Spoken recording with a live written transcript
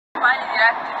Fai le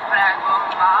dirette, ti prego.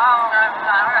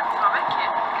 Ragazzi, ma perché?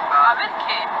 Ma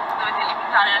perché dovete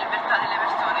limitare la libertà delle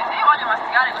persone? Se io voglio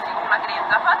masticare così con una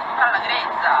grezza, fatemi fare la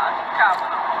grezza, che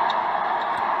cavolo.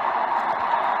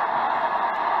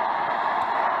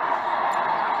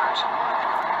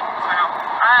 Come no?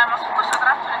 Ma su questo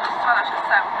tratto di strada c'è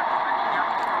sempre una linea.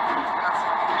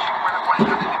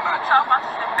 Ciao, quanto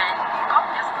sei belli,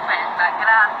 coppia stupenda,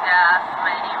 grazie,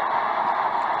 Mario.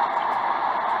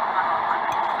 Madonna,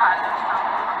 che palle stanno.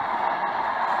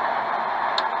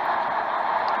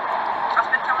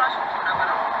 Aspettiamo la cintura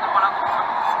però, dopo la gomma.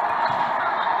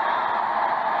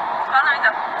 La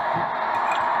novità.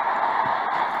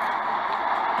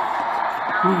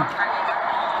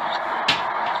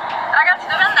 Ragazzi,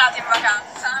 dove andate in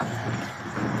vacanza?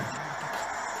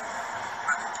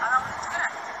 Avevamo detto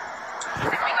Venezia.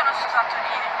 E qui conosco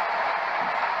Santorini.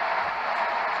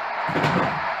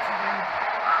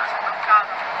 Si è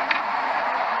bloccato.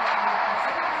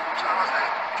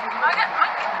 Ma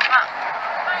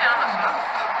io non lo so.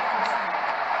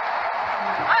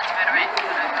 Ma ti permetti di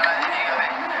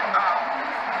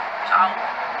ciao.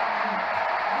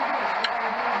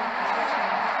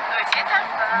 Dove siete?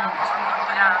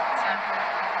 Grazie.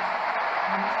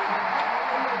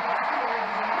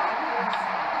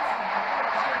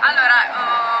 Allora,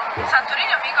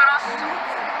 Santorini o Mykonos?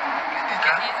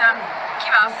 Che dite? Chi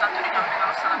va a Santorini o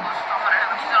Mykonos ad agosto? Amore,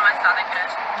 non ci sono mai stata in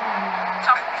Grecia.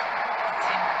 Ciao.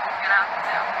 Sì,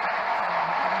 grazie.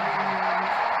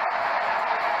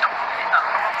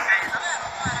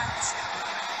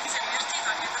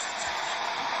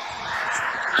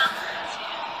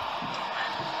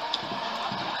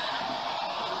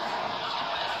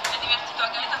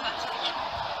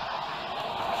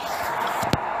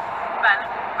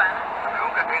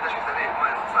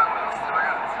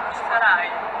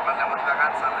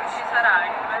 Ci sarai,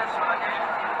 adesso la mia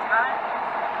divertiti, vai.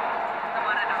 Non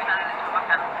vorrei rovinare le tue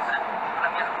vacanze con la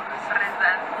mia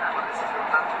presenza. Vorresti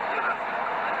soltanto migliorare.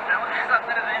 Dovremmo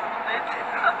risolvere dei mondetti.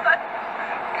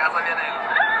 Casa Vianello.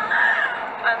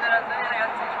 Andrò a dei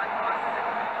ragazzi di Mantosse,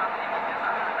 fanno i video,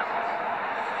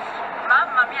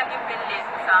 mamma mia che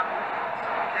bellezza.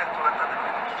 Certo, guardate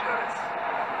come tu ci adesso.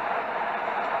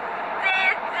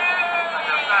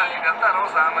 Zizi! In realtà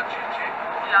Rosa ama Gigi.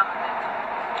 Già l'ho detto.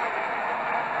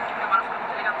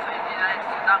 Tutte le canzoni di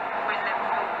adesso, da quelle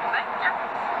più vecchie,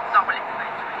 no, quelle più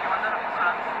vecchie, perché quando ero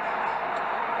piccola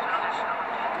sono cresciuta con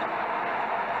gente.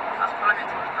 A scuola mi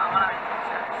ascoltava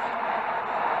malamente adesso.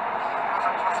 Cosa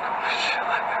mi fa sconoscere?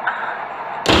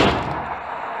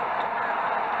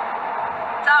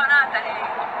 Ciao Natalie!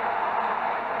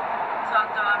 Ciao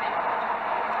Giovanni!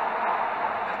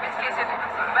 Perché siete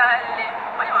così belli?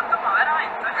 Ma io ma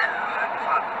veramente?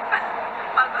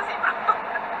 Ma così proprio?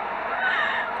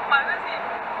 Ma così?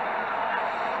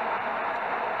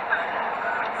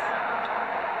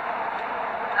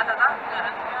 La tatangela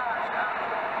ti piace?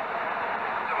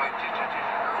 Andiamo in Gigi.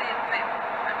 Sì, è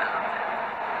bello.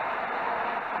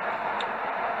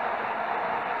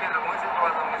 Pietro, come sei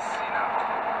trovato a Messina?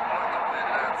 Molto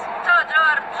bene, ragazzi. Ciao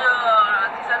Giorgio,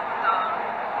 ti saluto.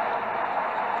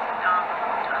 No,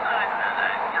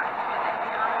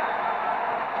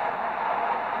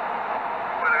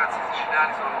 Poi ragazzi i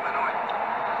siciliani sono come noi.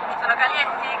 sono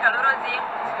calienti, calorosi?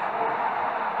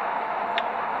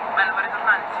 Bello per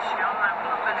ritornare in Sicilia, non è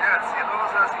proprio bello. Ragazzi,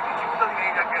 Rosa si rifiuta di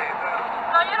venire a Gaeta.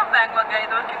 No, io non vengo a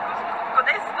Gaeta perché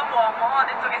codesto uomo ha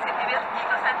detto che si è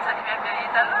divertito senza di me a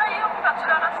Gaeta, allora io mi faccio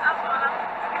la nostra sola.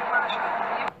 Che male c'è?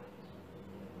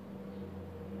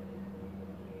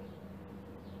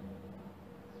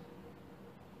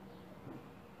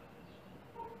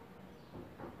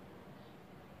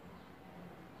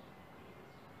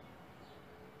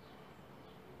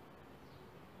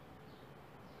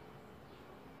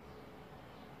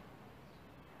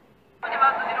 Poi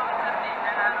vado di nuovo in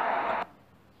Sardegna, caro.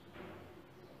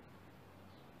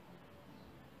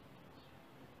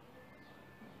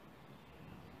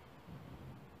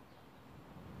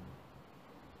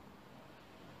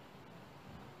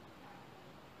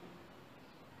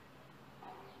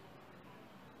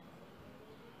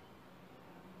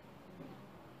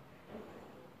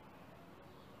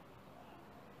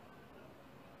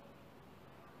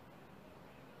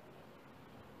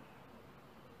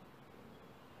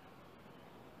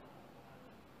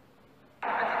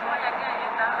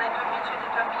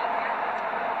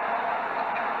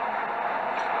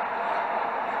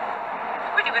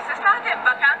 Quindi quest'estate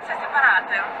vacanze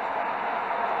separate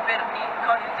per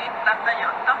con il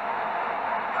D'Artagnan.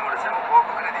 Amore, siamo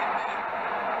poco credibili.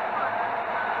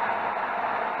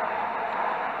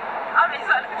 Ah, mi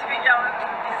saluti, mi chiamo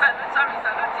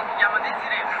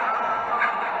Desiree.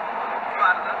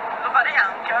 Guarda.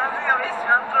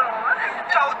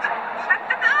 Ciao!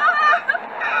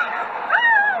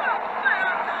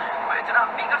 Poi c'è un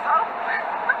amico solo.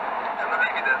 È una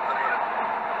bibita, amore.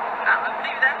 Ah, ma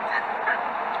evidente.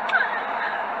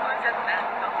 Come si è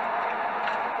attento.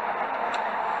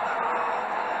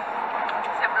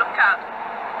 Si è bloccato.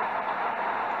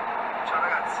 Ciao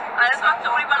ragazzi. Hai fatto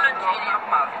pure i palloncini. A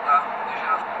Malta,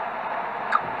 diceva.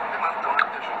 A Malta non è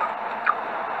piaciuta.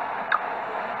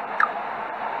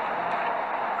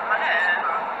 Ma è...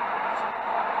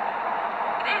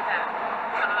 Vedete?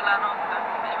 Quello della notte.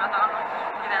 Mi è arrivata la notte.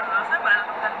 Chiedendo, lo sai qual è la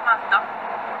notte del matta?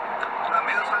 La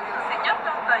meno salita. Signor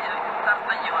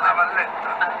Tartaglione. La valletta.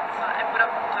 È pure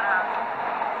acculturato.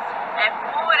 È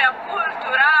pure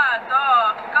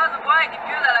acculturato! Che cosa vuoi di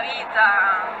più dalla vita?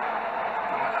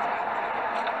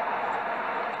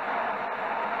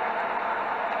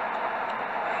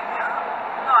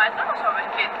 No, non lo so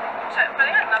perché, cioè,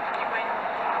 praticamente è andato tipo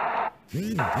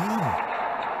in...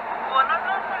 Oh, non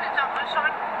leggiamo, lasciamo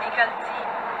i calzini.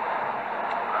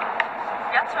 Mi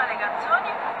piacciono le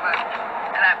canzoni?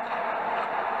 Rap.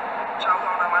 Ciao da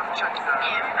una marcianisana.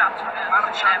 E mi piacciono le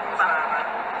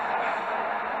Marcianisana.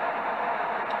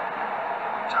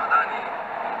 Ciao Dani.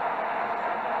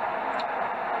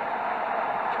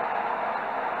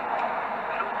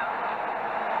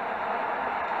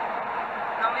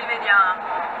 Non vi vediamo.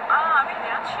 Ah, vedi,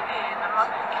 non ci vedono, ma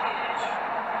perché?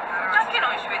 Anche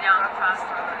noi ci vediamo, infatti.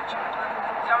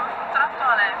 Siamo sul tratto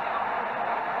alepico.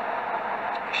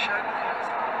 Michelle di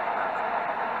Rosa.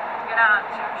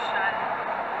 Grazie, Michelle.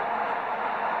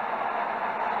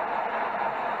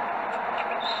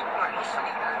 Dai, posso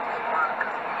chiedere di che marca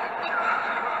sono gli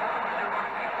occhiali?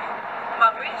 Ma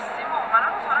bellissimo, ma non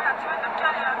lo so ragazzi, vedo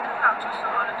occhiali a casaccio,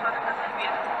 sono le trovate a casa di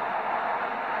Pietro.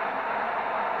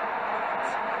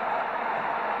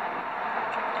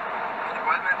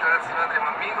 Probabilmente ragazzi noi andremo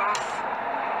a Mykonos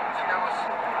fino a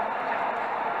agosto.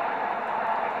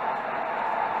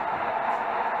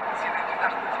 Siete in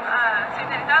ritardo?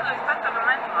 Siete in ritardo rispetto al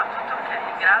momento, ma tutto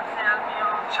ok, grazie al mio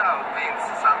Ciao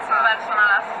Vince, salsa. personal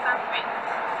assistant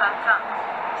Vince, salsa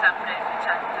sempre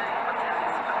efficiente in qualsiasi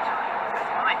situazione in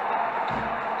questi momenti.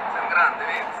 Sei un grande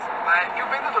Vince, ma è più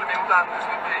venduto le mie mutande su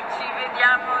eBay. Ci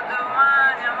vediamo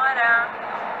domani, amore.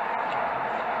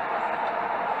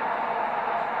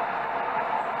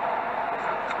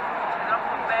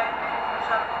 Troppo belli,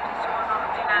 sono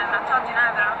Ginevra. Ciao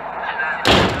Ginevra.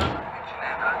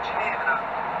 Ginevra. Ginevra.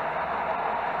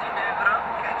 Ginevra.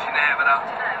 Che è Ginevra?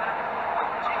 Ginevra.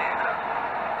 Ginevra.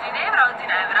 Ginevra o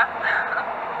Ginevra?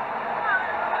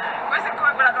 Questa è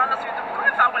come quella domanda su YouTube.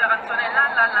 Come fa quella canzone la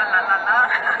la la la la la?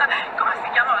 Come si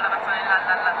chiama quella canzone la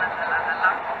la la la la la la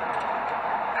la?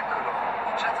 Eccolo,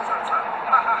 Vincenzo Salzano.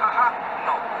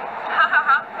 No.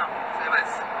 No. Sei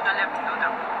messo. Non le ho vedute.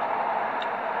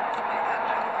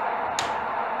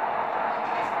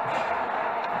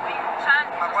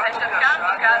 Vincenzo, Ma stai quando vi cercando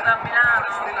lasciate? casa a Milano?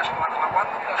 Stella ci domanda, ma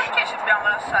quando vi lasciate? Perché ci dobbiamo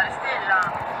lasciare, Stella?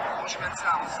 Come ci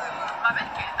pensiamo, Stella? Ma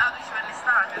perché? Ah, dici per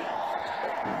l'estate?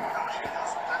 Andiamo, ci vediamo a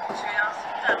settembre. Ci vediamo a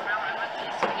settembre, amore,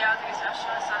 quanti studiati che si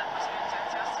lasciano l'estate e poi si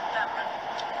iniziano a settembre?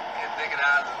 Che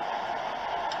degrado.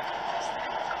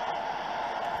 Tristezza.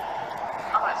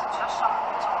 Amore, se ci lasciamo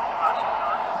non facciamo più pace, però.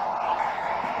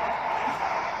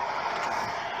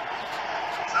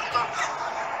 Salto.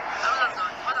 Vado a Antonio.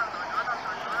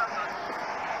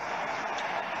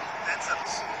 Pensa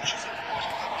adesso non ci sono più.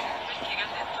 Perché che ha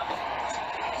detto?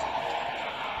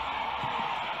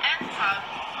 Enza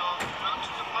non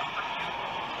ci sopporta più.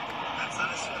 Pensa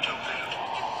adesso che è vero.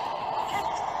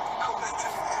 Come ti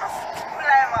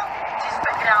Problema ci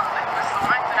sta creando in questo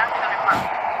momento neanche non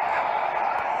immagino.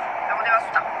 Siamo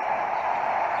devastati.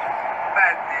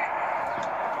 Betty.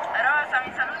 Rosa,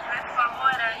 mi saluti per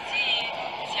favore? Sì,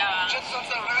 sia. Vincenzo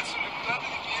Salzano, ragazzi, sulle mutande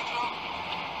di Pietro.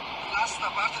 L'asta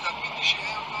parte da 15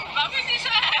 euro. Ma 15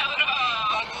 euro!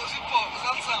 Pago così poco,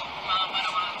 Salzano. Mamma no,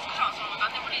 ma scusa, sono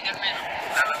tante pulite almeno.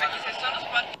 Perché se sono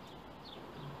sporchi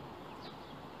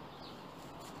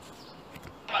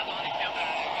valgono di più.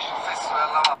 Dice il fesso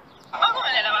del lavato. Ma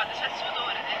come le lavate? C'è il suo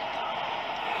odore dentro.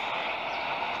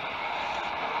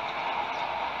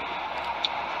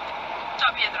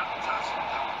 Ciao Pietro.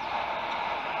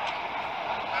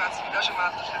 Ragazzi, mi piace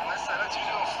Malta, cioè, onestamente, ragazzi, ci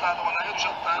sono stato quando avevo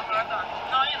 18 anni.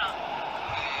 No, io no.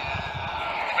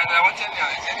 Dipende da quanti anni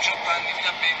hai, se hai 18 anni fino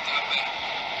a 20, va bene.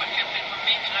 Perché per i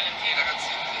bambini non è che Sì,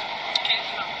 ragazzini, sì. Che ne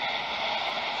so.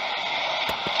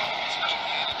 Mi dispiace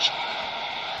dire che c'è.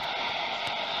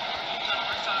 Sono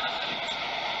mai stata nella televisione.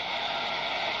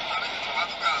 Avete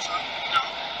trovato casa? No,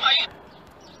 ma io...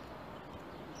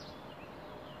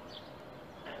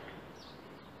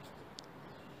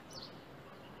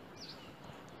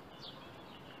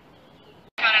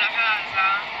 La casa.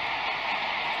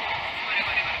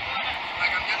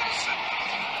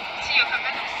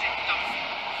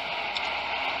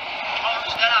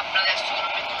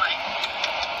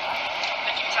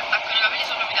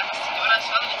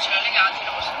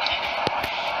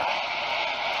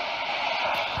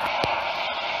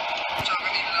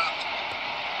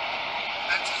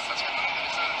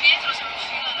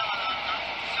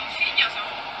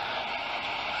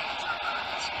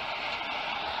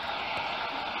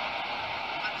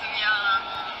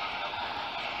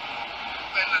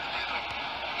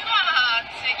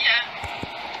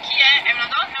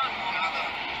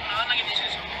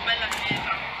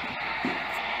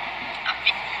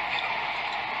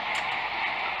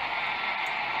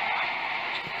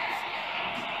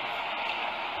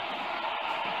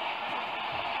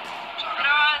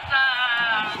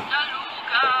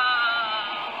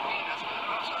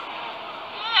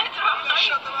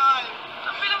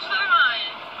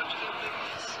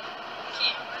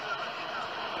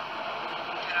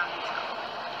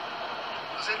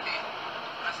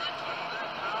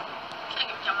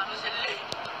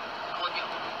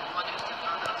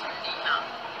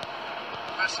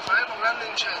 verso Salerno un grande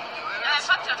incendio,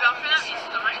 infatti l'abbiamo appena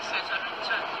visto, ma che sei, c'è un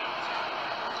incendio.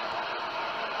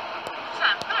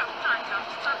 Sempre, ultimamente non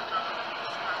c'è stato una cosa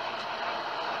impressionante.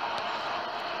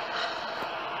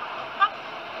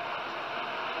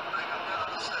 Hai cambiato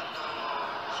l'assetto?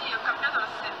 Sì, ho cambiato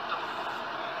l'assetto.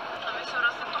 Ho messo un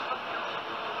assetto un po' più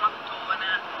mattone.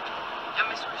 E ho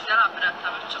messo l'uscita labretta,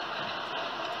 perciò.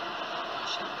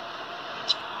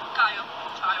 Caio,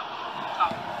 ciao.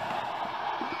 Ciao.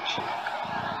 Che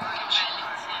belli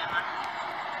insieme.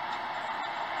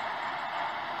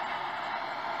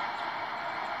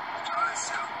 Ciao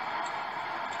Alessia.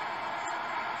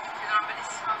 Vedo una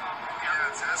bellissima coppia.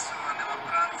 Ragazzi, adesso andiamo a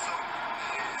pranzo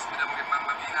e speriamo che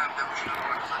mamma Pina abbia cucinato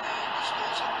qualcosa di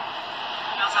gustoso.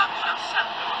 Mia mamma cucina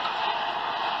sempre qualcosa di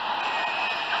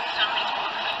anche se non mi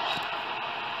risponde.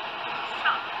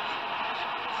 Strano.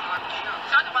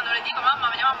 Quando le dico mamma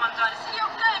veniamo a mangiare, sì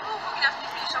ok, buco, che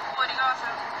artificio fuori cosa,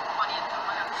 un po' niente,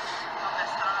 magari. Vabbè,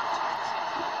 sarà una cosa così.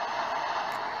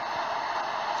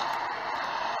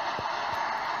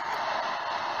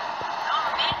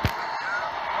 Nonni?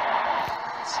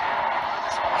 Sì, dovete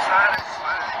sposare e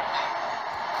fare dei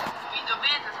bimbi. Vi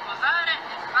dovete sposare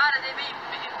e fare dei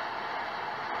bimbi.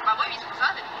 Ma voi vi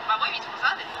sposate? Ma voi vi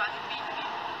sposate e fate i bimbi?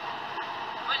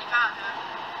 Voi li fate?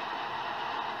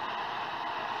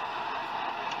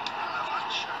 Alla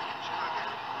faccia che già che...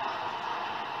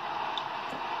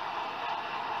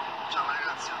 Ciao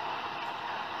ragazzi.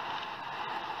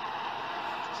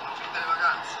 Sono finite le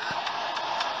vacanze,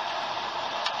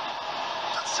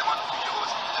 Cioè, siamo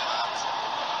orgogliosi delle vacanze.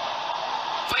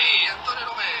 Poi Antonio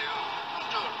Romeo,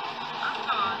 buongiorno.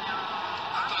 Antonio.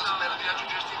 Antonio, spero di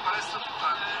raggiungerti in palestra più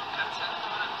tardi.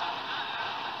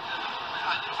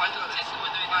 Faglielo adesso. Sì, voi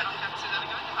dovete fare un cazzo che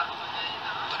avete fatto.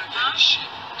 Antonio, chiarisci.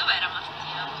 Dov'era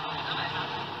Martina? Dov'era?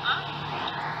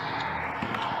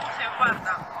 Sì,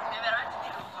 guarda, mi è veramente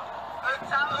deluso.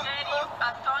 Pensavo che eri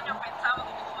Antonio, pensavo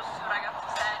che tu fossi un ragazzo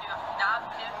serio,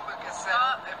 affidabile.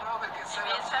 È proprio perché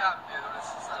sei affidabile,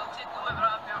 dovresti stare. Tutti e due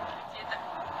proprio siete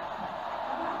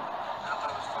Canta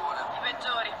per favore. i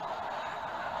peggiori.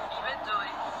 I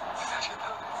peggiori. Mi piace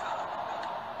tanto.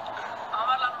 Ma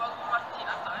parlano poco con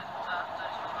Martina, sto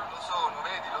Lo sono,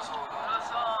 vedi, lo sono. Lo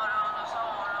sono.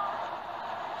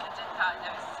 Che gentaglia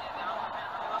che siete, mamma mia,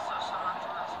 non vi posso lasciare un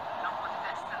attimo da soli, un po' di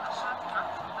testa e lasciarti un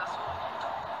attimo da soli.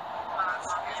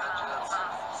 Anzi, che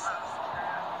esagerazione. Basta,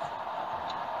 ragazzi.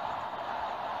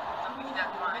 Non vi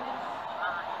fidate mai dei figli,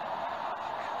 mai.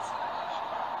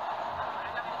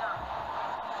 Per la verità.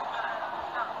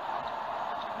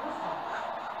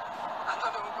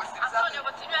 Antonio con questi Antonio,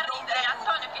 continui a ridere.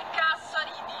 Antonio, che cazzo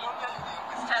ridi? Non mi aiuti con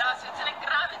questi Cioè, la situazione è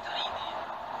grave e tu ridi.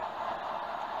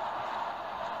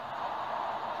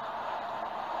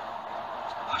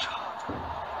 Bacia,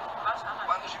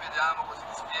 Quando ci vediamo così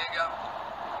ti spiega.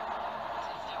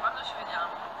 sì, quando ci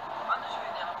vediamo. Quando ci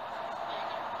vediamo, così ti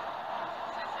spieghi.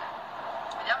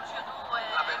 Sì. Vediamoci io due.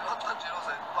 La perlotta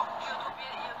gelosa è occhio. Io tu,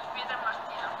 Pietro e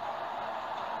Martina.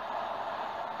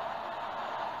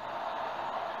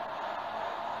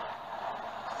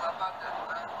 Cosa va detto,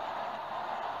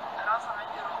 Rosa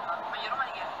meglio Roma. Meglio Roma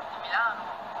di che? Di Milano.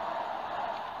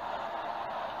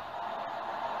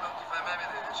 Non ti fai mai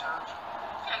vedere, c'è ragione.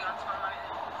 Chi è che non si fa mai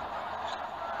vedere?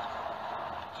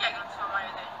 Chi è che non si fa mai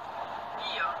vedere?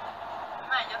 Io.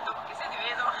 Meglio dopo che se ti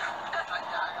vedo.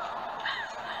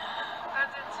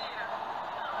 Grazie Gina.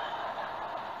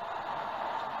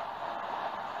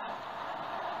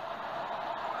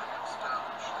 Ho sperato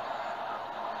di uscire.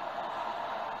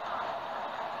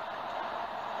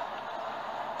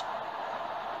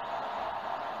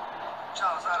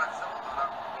 Ciao Sara, ti saluto la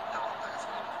quinta volta che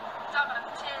scrivo. Ciao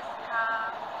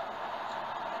Francesca.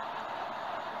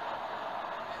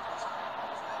 Pietro,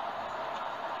 Sara,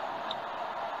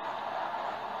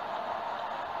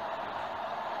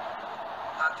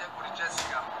 tanti auguri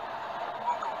Jessica,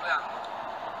 buon compleanno.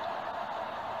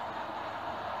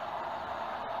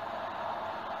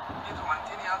 Pietro,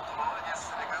 mantieni alto l'onore di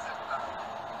essere casertano.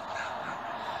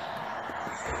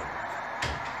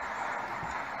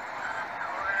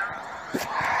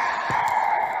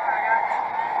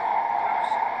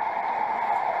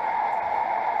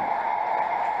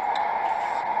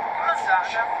 Che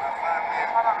mangiate? Una fame.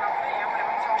 Madonna, pure io, pure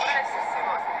facciamo pure le stesse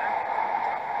cose.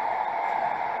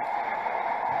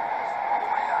 Due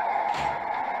maiali.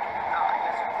 No,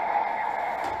 io sono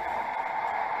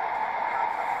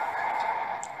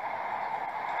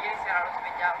ieri sera l'ho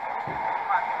svegliato.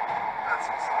 Ormai.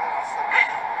 Grazie, questa non è sta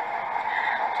bene.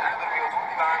 Cioè, io dormivo sul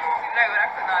divano. Ti prego,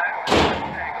 raccontare, ti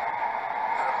prego.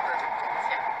 Te lo potrei tutto.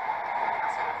 Sì.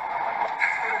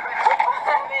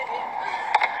 Vedi?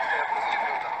 Era così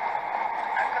brutta.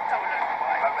 Racconta quello che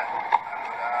vuoi.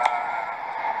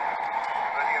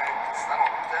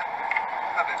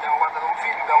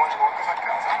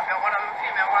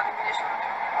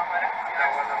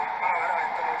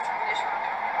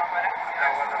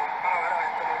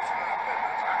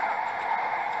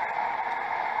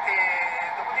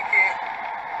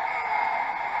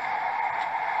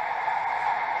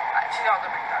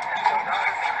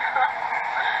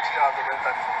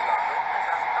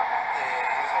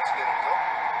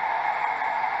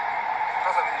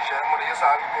 dice, amore io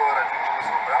salgo, raggiungo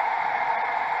sopra.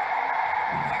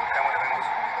 Dico, ok amore vengo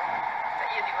subito.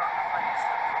 Io dico, no, ma io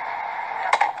sto.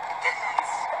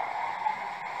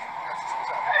 Grazie,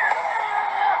 scusate.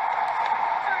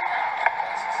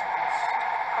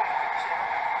 Comunque dicevo,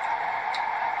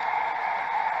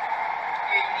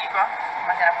 io gli dico in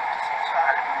maniera molto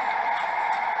sensuale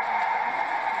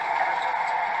che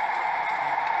raggiunge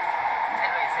e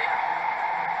lui sì.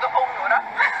 Dopo un'ora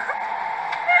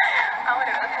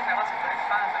amore vedete una cosa per il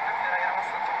fan per dire che era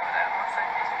abbastanza moderno, ma sai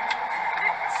 10 minuti.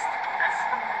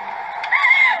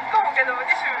 Comunque dopo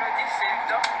 10 minuti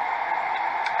scendo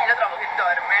e lo trovo che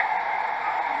dorme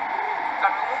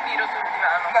come un viro sul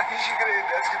divano. Ma chi ci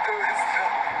crede? Ha scritto questo.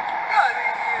 No,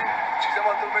 devi dire. Ci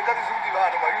siamo addormentati sul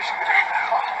divano, ma chi ci crede?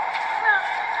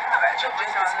 Vabbè, C'è dopo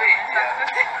gente siamo sveglia.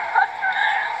 addormentati sul divano.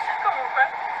 Comunque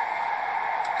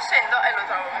scendo e lo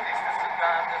trovo così sta sul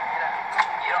divano a dormire come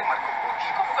un viro. Marco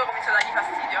Bocci. Comunque comincio a dargli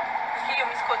fastidio perché io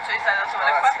mi scoccio di stare da sola e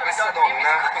Ragazzi, quando mi questa dormo io mi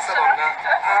donna scoccio.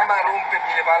 ama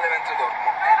rompermi le palle mentre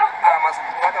dormo. Vero? Ama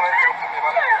spudoratamente rompermi le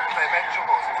palle mentre fai peggio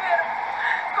cose. Vero.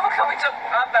 Comunque comincio,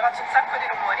 vabbè, faccio un sacco di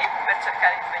rumori per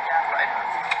cercare di svegliarlo e non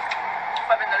si sveglia.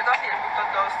 Poi prendo le cose e le butto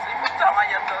addosso, gli butto la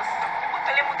maglia addosso, gli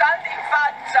butto le mutande in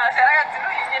faccia, cioè ragazzi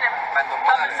lui viene Ma è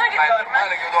normale, una persona che ma è dorme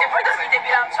normale che io e dormo poi senza dormite vi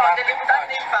lancio mutande delle in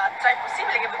mutande in faccia. faccia, è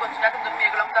possibile che voi continuate a dormire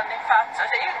con la mutanda in faccia?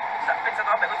 Cioè io ho pensato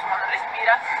vabbè questo modo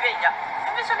respira, si sveglia,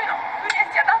 invece lui no, lui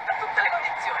si adatta a tutte le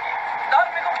condizioni,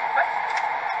 dorme comunque.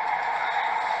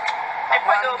 Ma E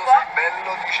poi quando dopo sei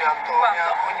bello, dice Antonia,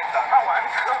 quando? ogni tanto. Ma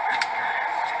quando?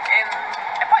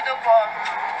 E poi dopo,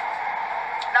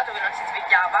 dato che non si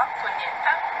svegliava con niente,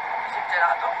 mi sono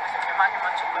gelato, ho preso il mio magnum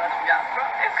al cioccolato bianco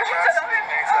e ho cominciato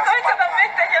a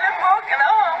metterglielo in bocca.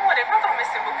 No, amore, però te l'ho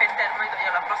messo in bocca interno, io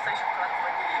toglievo la crosta di cioccolato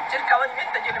poi. Cercavo di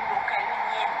metterglielo in bocca e lui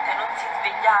niente, non si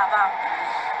svegliava.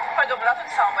 Poi dopo, dato che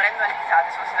stavo morendo alle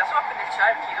risate, sono stata solo a prendere il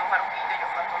cellulare perché devo fare un video, gli ho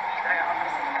fatto un video, che è una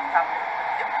frase incantabile.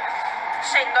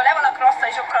 Scendo, levo la crosta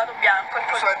di cioccolato bianco e poi...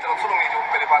 Giustamente non solo mi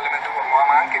rompe le palle mentre dormo,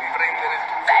 ma anche di prendere il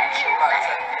tutto il cellulare,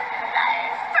 sai?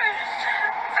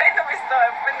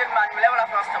 Prendo il magnum, levo la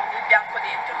crosta con il bianco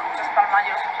dentro e comincio a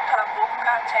spalmarglielo su tutta la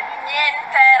bocca, cioè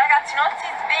niente, ragazzi non si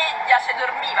sveglia, cioè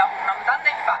dormiva con una mutanda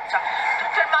in faccia,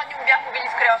 tutto il magnum bianco che gli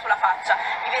scorreva sulla faccia,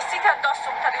 i vestiti addosso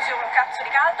buttati così con un cazzo di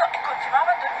caldo e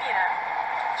continuava a dormire.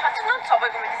 Cioè non so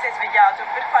poi come ti sei svegliato,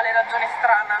 per quale ragione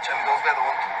strana. Cioè mi sono svegliato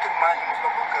con tutto il magnum sulla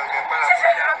bocca che poi Sì,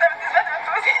 non ti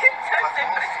svegliato così, sei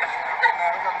impressionante.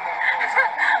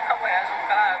 Ma poi la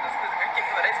cioccolata, scusa, perché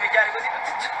mi vorrei svegliare così tutti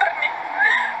i giorni?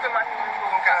 Poi magnum in bocca.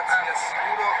 Comunque ragazzi vi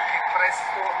assicuro che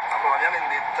presto avrò la mia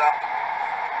vendetta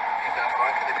e ve la farò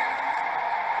anche vedere.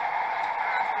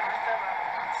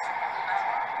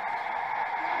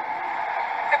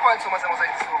 E poi insomma siamo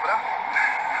saliti sopra.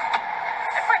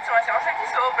 E poi insomma siamo saliti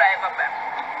sopra e vabbè,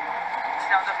 ci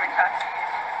siamo addormentati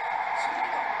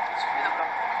subito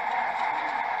proprio.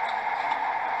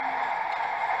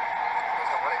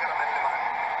 Rosa, quale caramelle mangi?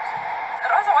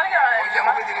 Rosa, quale che era la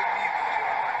Vogliamo vedere il video?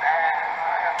 no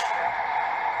ragazzi,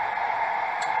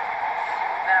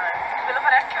 veramente, ve lo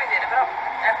farei anche vedere, però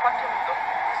è a quanto nudo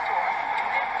questo momento,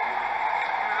 quindi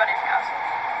non mi pare il caso.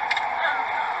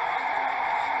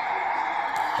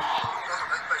 Rosa,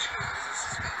 dai bacino che se si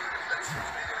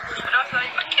sveglia. Rosa,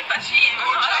 ma che bacino?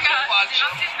 No ragazzi,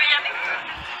 non si sveglia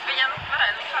non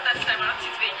fa testa, ma non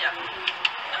si sveglia.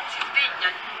 Non si sveglia,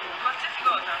 qualsiasi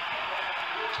cosa.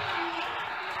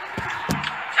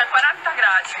 C'è 40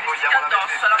 gradi, vestiti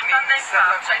addosso, la mutanda in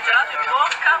faccia, il gelato in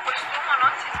bocca, quest'uomo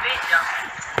non si sveglia.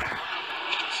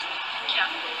 Chi è?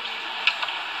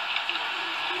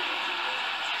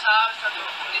 Ciao, è stato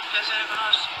un dispiacere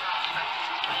conoscerti. No, aspetta,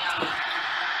 sto sbagliando.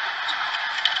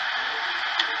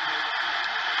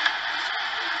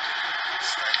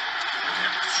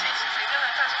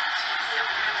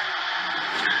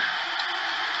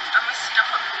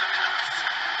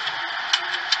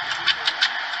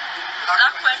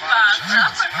 L'acqua in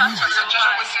faccia lo devo C'è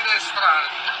fare. queste idee strane.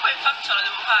 L'acqua in faccia lo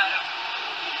devo fare.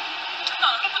 No,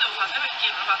 non lo potevo fare, sai perché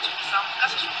io non lo faccio? Perché stavo a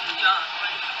casa sul divano, poi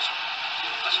faccio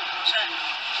un processo.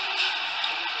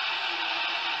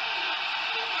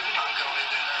 Mi mancano le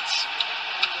idee, ragazzi.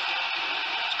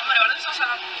 Amore, guarda, sono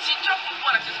stata sì troppo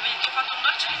buona, ti ho fatto un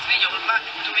dolce risveglio col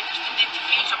bagno, potevo metterti il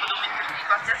dentifricio, potevo metterti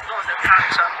qualsiasi cosa in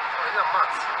faccia. Io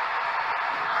ammazzo.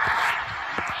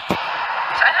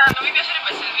 Cioè, non mi piacerebbe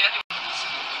essere svegliati.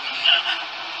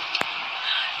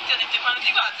 Ti ho detto quando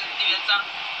ti guardi ti alza.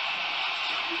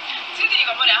 Se io ti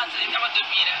dico amore alza, andiamo a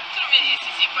dormire, tu non mi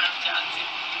dici sì, poi non ti alzi.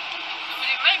 Non mi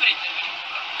devi mai prendere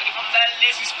per i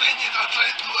fondelli. Si spegne tra 3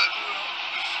 e 2, 1.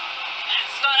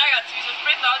 No ragazzi, vi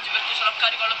sorprendo oggi perché ce l'ho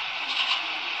carico allo...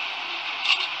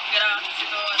 Grazie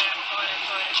Tore.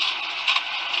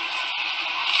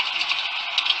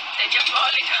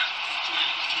 cattolica.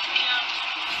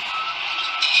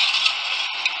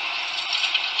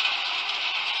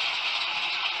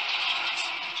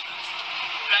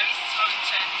 Bravissimo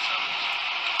Vincenzo.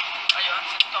 Voglio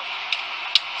anzi il top.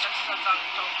 Senza saltare il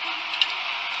top.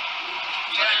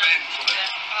 Sono le pentole.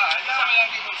 Ah, dammi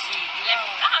anche così.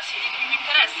 Ah sì, mi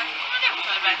interessa. Come devo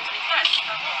usare le pentole? Mi interessa.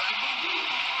 No.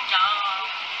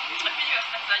 È più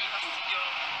divertente dargli fastidio.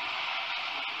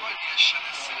 Poi riesce ad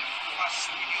essere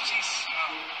fastidiosissima.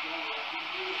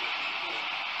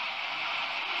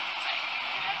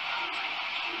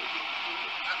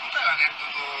 Raccontare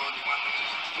l'aneddoto di quando mi sono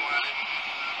sentito male in un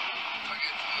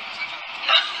traghetto dove cosa hai fatto?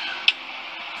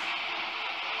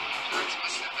 Ragazzi,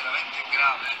 questo è veramente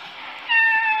grave.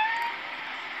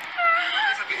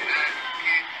 Voi sapete che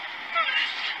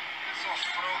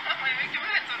soffro. Perché mi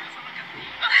metto che sono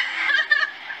cattiva.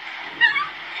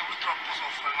 Io purtroppo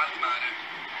soffro il mal di mare.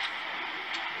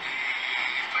 E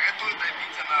il traghetto che da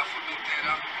Ibiza andava a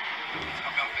Formentera,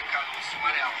 abbiamo beccato questo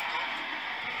mare alto.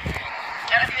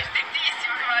 Era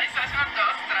divertentissimo, prima la ristorazione a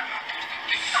giostra.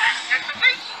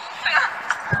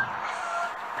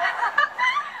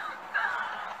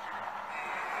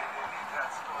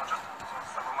 Ragazzi, a un certo punto sono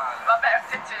stato male. Vabbè,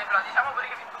 attenzione però, diciamo pure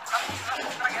che mi portavo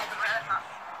un traghetto per il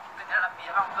massimo. Prendere la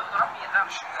birra, avevamo bevuto una birra.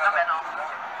 Vabbè no,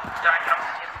 già che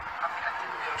eravamo dietro.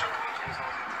 Io a un certo punto mi sono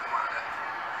sentito male.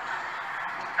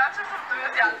 A un certo punto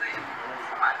io si alza e io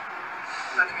male.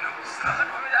 Datemi una busta. Cosa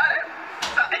come dare?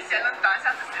 E si allontana, si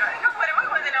alza e si va. Dico, ma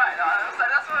come te ne vai? No, non stai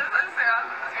da solo, stai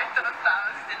segando, si mette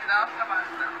lontano, si tiene dall'altra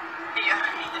parte. E io a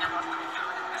ridere morta perché non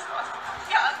vedevo questo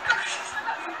pianto.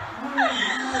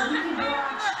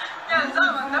 Mi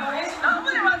alzavo, andavo e no,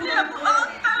 amore, ma ti la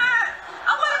vattene!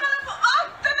 Amore, ma la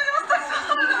vattene, devo stare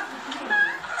sola!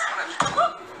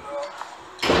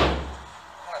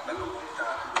 Non è bello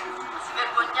vomitare. Si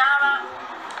vergognava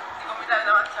di vomitare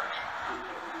davanti a me.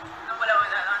 Non voleva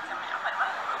vomitare davanti a me, ma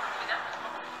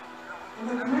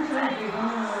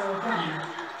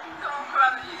comunque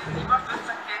vado, gli porto il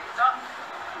sacchetto.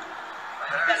 Poi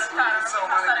mi allontano, non mi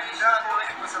fa stare vicino a lui.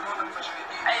 E questa donna mi faceva i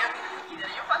video. E io mi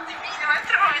ridere, io ho fatto i video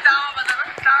mentre vomitavo, vado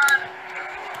lontano.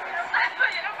 Poi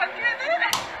glielo ho fatti vedere.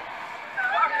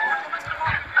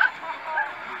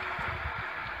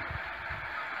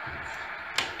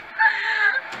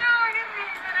 No, che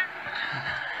ridere.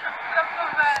 Troppo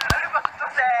bello, ero fa tutto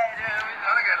serio.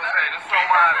 Non è che ero serio, stavo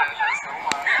male, cioè stavo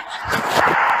male.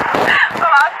 Ma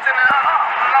vattene, no,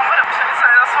 amore, mi sono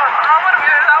stare da sola. No, amore, mi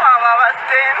viene da mamma,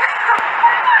 vattene.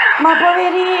 Ma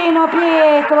poverino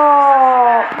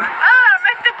Pietro! Ah,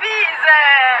 mette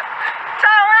Pise!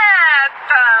 Ciao, Matt!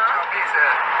 Ciao, Pise.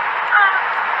 Ah.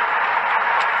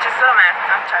 C'è solo Matt,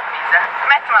 non c'è Pise.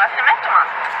 Matt, ma alla fine Matt o Matt?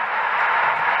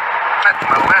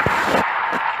 Mettimelo, metti.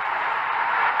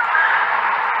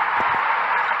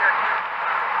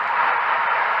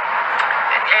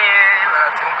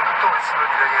 Comunque tutto questo per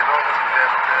dire che Rosa si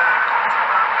diverte.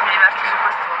 Mi diverto su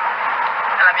questo.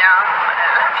 È la mia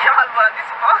valvola di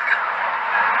sfogo.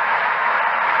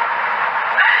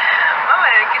 Mamma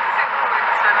mia, che ti sei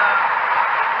cucciolo?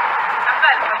 È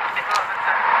bello fare queste cose,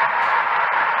 cioè.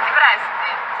 Ti presti?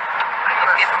 Che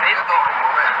Adesso scherzetti? io dormo,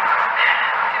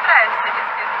 Ti presti gli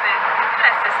scherzetti? Ti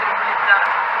presti essere utilizzato?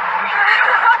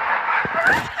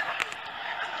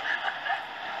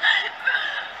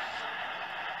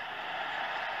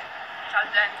 Ciao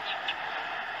Jenny.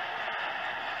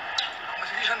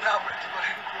 come si dice a Napoli, ti pare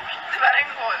in culo. Ti pare in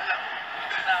collo?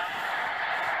 No.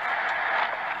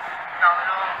 No,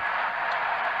 no.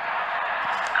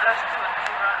 La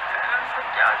stuzzi, non so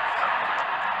piazza.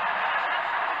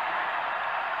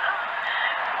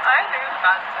 Ma che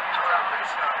faccia?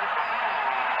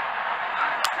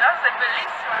 Rosa è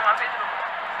bellissimo, ma Pietro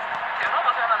sei un uomo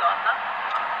o sei una donna?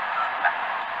 Beh.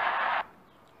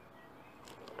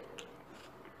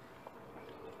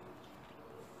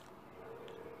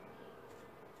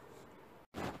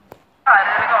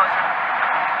 Fare le cose.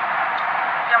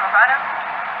 Dobbiamo fare?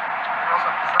 Rosa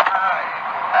Psycho.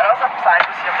 La rosa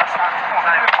psycho sì, abbastanza.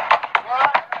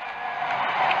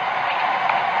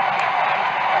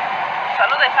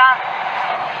 Saluta i fan.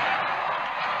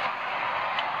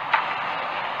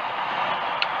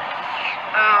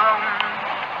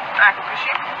 Eccoci.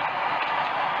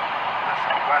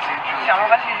 Siamo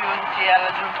quasi giunti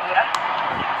alla giuntura.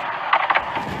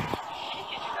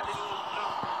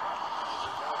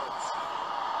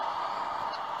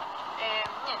 E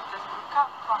niente,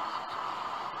 sbloccato.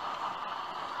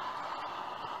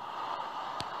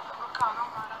 Sbloccato,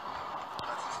 guarda.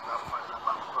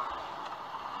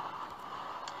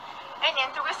 E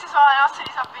niente, queste sono le nostre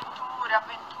disavventure,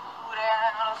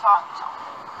 avventure, non lo so, insomma.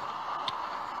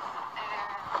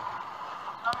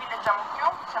 Non villeggiamo più,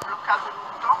 si è bloccato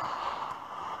tutto.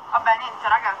 Vabbè niente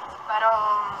ragazzi, spero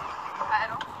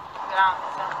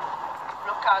veramente si è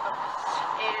bloccato.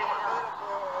 E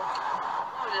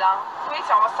nulla, qui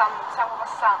stiamo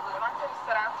passando davanti al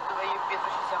ristorante dove io e Pietro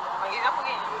ci siamo. Ma chiediamo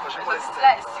che sono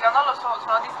dislessica, non lo so,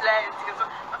 sono dislessica,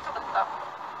 ma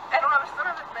era una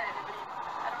persona per bene prima,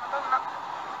 era una donna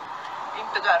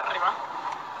impeterrima.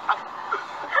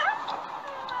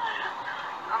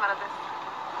 Non me la testa.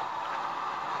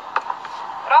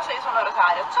 Rosa, io sono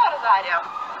Rosaria. Ciao Rosaria!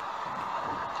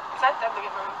 Stai attento che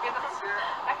non mi vedono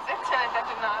la sezione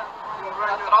dentro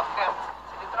una trocca.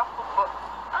 Siete troppo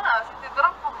siete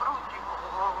troppo brutti.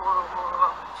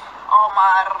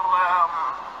 Omar.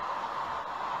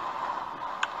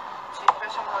 Ci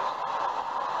piace molto.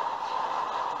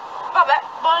 Vabbè,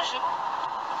 bonjour.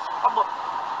 Vabbè,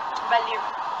 belli.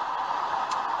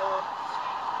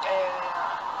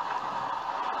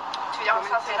 Ci vediamo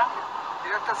stasera.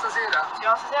 Diretta stasera? Ci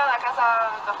vediamo stasera alla casa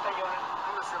Tartaglione.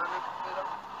 Dove si era detto?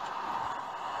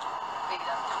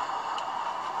 Evidente.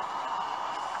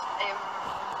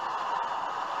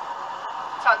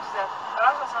 Ciao Giuseppe,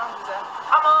 Rosa sono Giuseppe.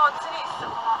 Ah ma ho visto?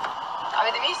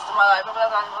 Avete visto? Ma è proprio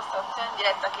la dimostrazione in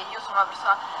diretta che io sono una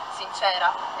persona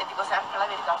sincera e dico sempre la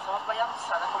verità, stavo sbagliando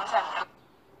strada come sempre.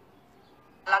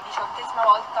 La 18ª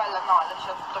volta, no, la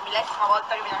 18.000esima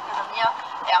volta che viene a casa mia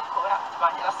e ancora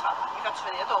sbaglio la strada. Vi faccio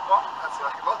vedere dopo? Anzi,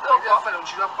 qualche volta venite a fare un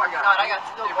giro a pagare. No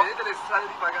ragazzi, dopo. E vedete le strade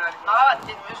di pagare. Ma vabbè,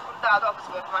 mi ho scordato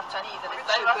Oxford, Marcianise, le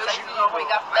strade di Marcianise sono quei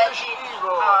cartelli.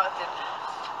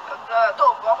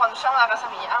 Dopo, quando usciamo da casa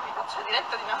mia, vi faccio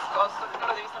diretta di nascosto, non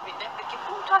lo devi sapere, perché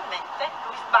puntualmente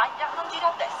lui sbaglia, non gira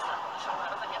a destra quando usciamo da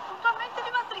casa mia, puntualmente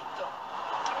lui va dritto.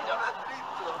 Capito? Va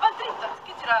dritto. Va dritto,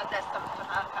 anziché girare a destra.